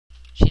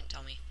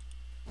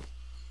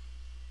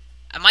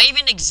Am I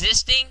even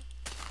existing?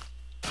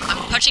 I'm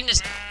punching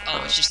this.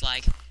 Oh, it's just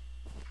like.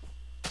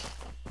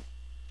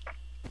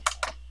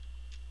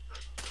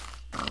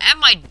 And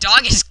my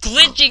dog is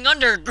glitching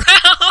underground.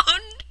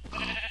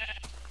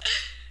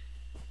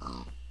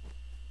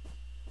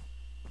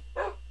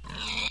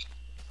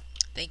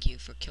 Thank you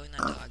for killing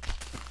that dog.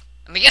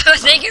 I mean,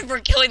 thank you for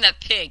killing that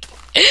pig.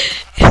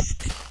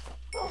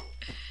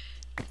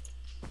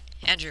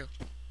 Andrew.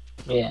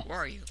 Yeah. Where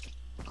are you?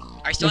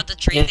 Are you still at the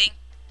tree thing?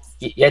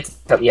 You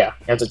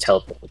have to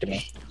teleport to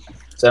me.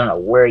 So I don't know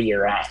where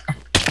you're at.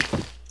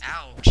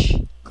 Ouch.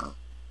 Hold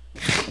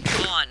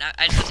on,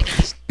 I just have to get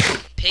these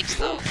pigs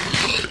though.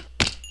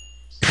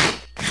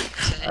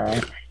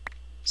 Alright.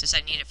 Since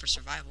I need it for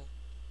survival.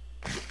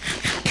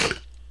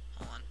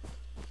 Hold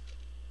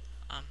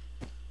on.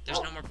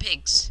 There's no more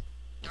pigs.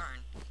 Darn.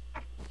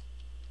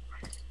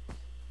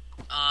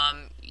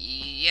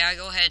 Yeah,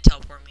 go ahead,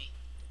 teleport me.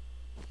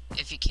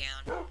 If you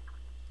can.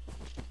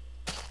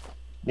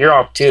 You're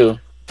opt too.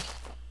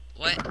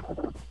 What?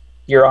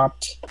 You're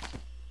opt.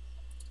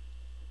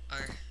 Or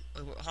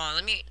wait, hold on,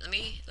 let me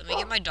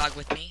get my dog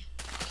with me.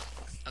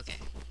 Okay.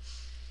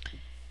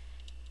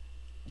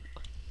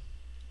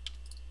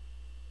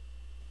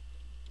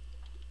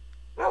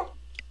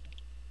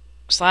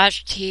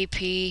 Slash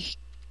TP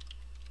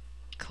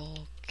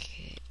Cool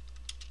Kit.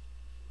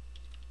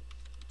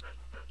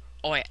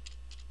 Oh wait.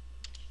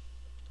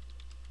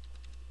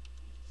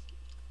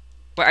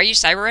 Wait, are you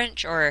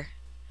Cyberwrench or?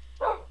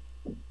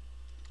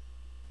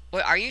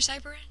 Wait, are you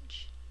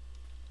Cyberwrench?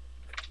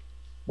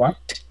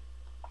 What?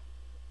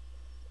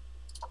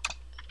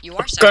 You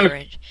are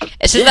Cyberwrench.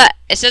 It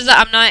says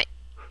that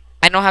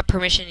I don't have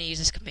permission to use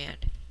this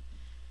command.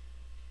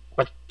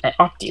 What? I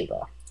opt you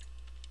though.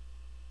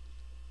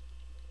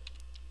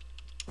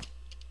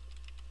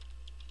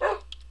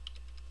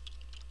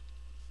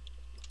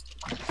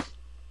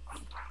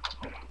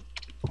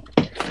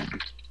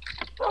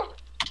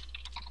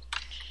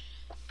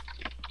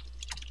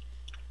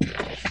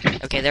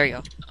 Okay, there you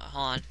go.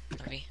 Hold on.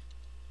 Let me.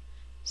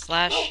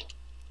 Slash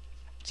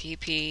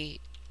TP.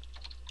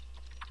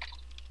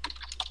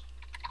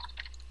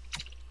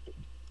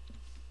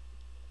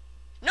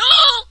 No!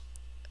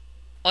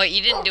 Oh,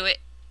 you didn't do it.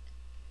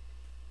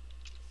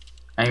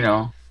 I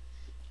know.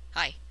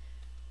 Hi.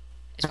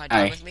 Is my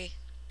dog with me?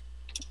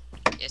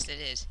 Yes, it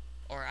is.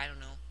 Or I don't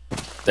know.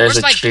 There's Where's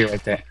a my tree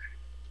right there.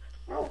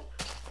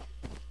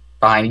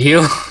 Behind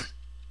you.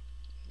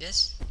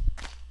 This?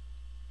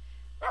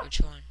 Which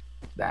one?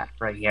 That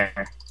right here.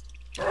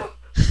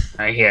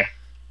 Right here.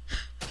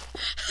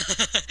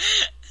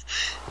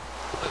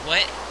 Wait,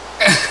 what?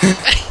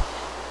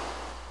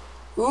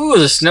 Ooh,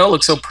 the snow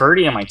looks so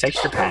pretty on my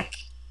texture pack.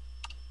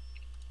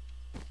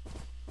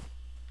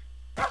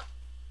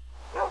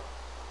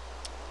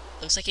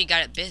 Looks like you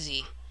got it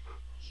busy.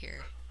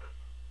 Here.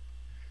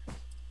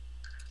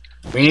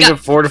 We need a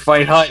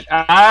fortified hut.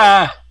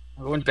 Ah!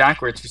 I went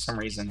backwards for some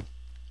reason.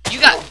 You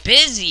got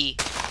busy!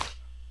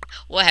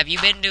 What have you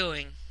been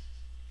doing?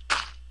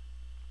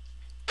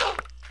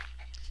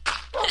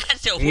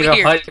 That's so We need a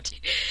weird. hut.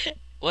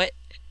 What?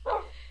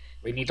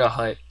 We need a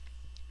hut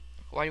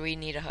Why do we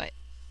need a hut?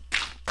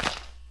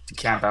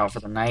 to camp out for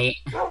the night.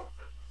 It's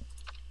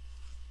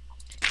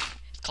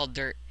called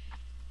dirt.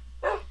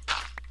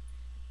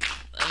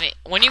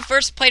 When you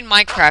first played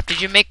Minecraft,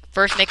 did you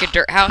first make a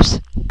dirt house?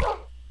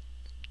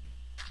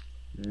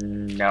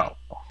 No.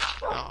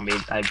 Oh.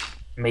 I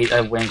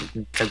went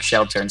and took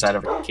shelter inside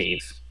of a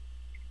cave.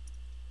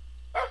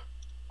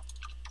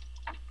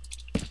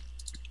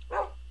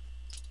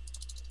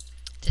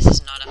 This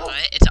is not a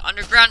hut, it's an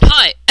underground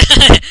hut!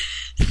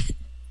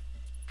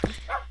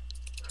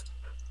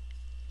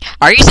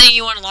 Are you saying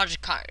you want a larger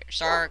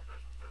star?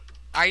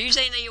 Are you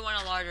saying that you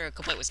want a larger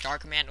complete with star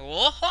command?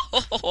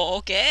 Oh,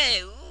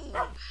 okay. Ooh.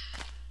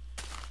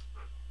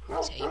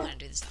 So you want to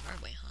do this the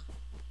hard way, huh?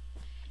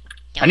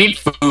 I need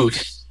food.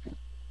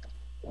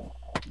 Well,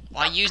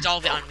 I used all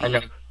of it on me. I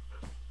know.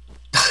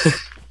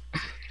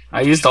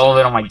 I used all of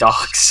it on my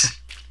dogs.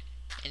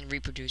 And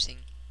reproducing.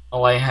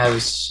 All I have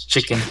is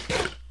chicken.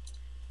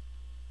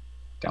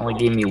 They only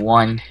gave me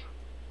one.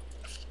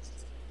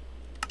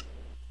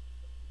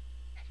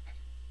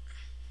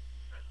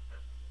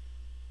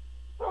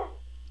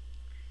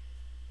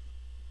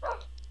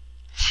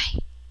 Hi.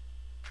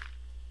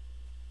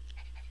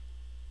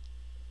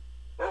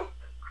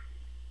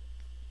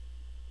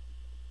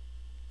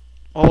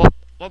 Oh,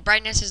 what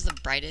brightness is the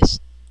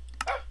brightest?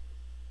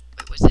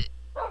 Wait, was it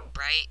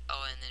bright?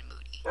 Oh, and then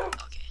moody.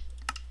 Okay.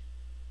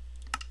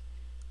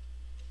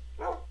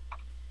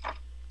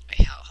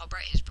 Wait, how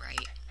bright is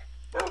bright?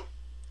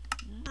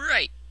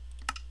 Bright.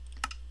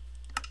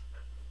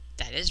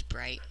 That is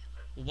bright.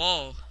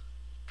 Whoa.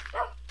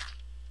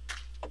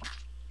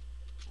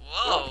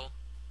 Whoa.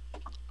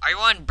 Are you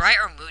on bright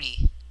or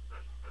moody?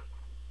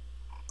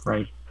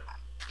 Right.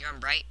 You're on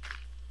bright?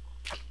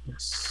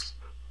 Yes.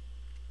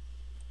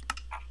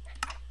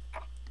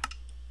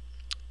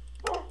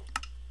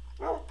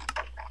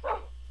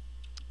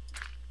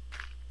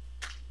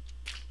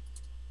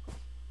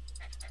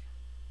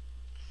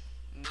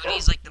 Moody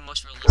is like the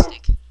most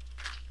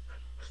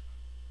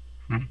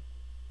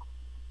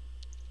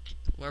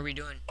are we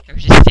doing? Are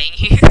we just staying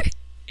here?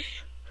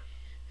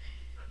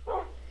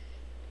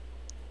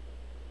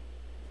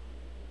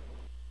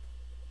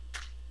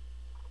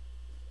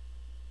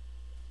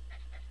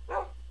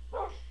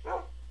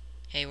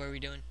 Hey, what are we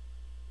doing?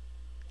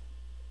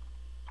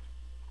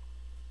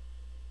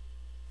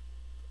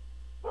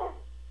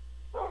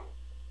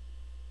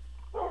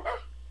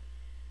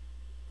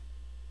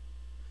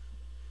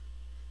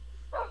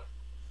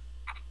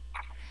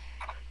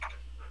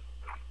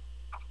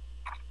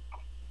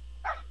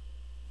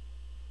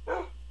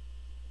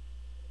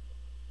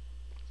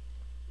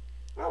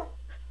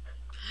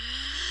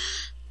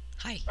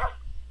 Hi.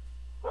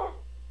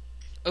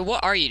 Wait,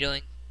 what are you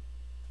doing?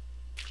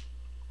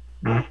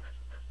 Hmm?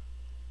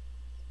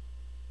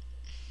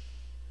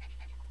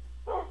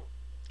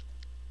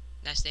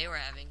 Nice day we're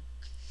having.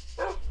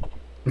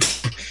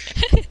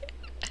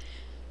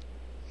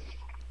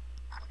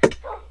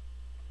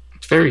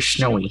 It's very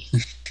snowy.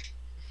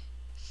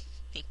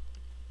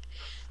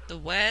 The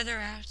weather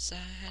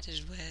outside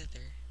is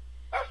weather.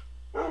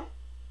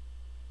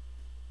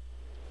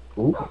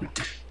 Ooh.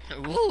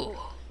 Ooh.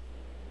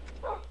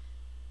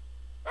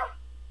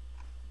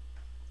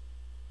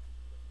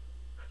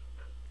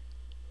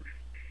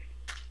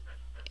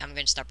 I'm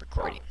gonna stop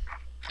recording.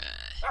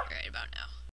 Right about now.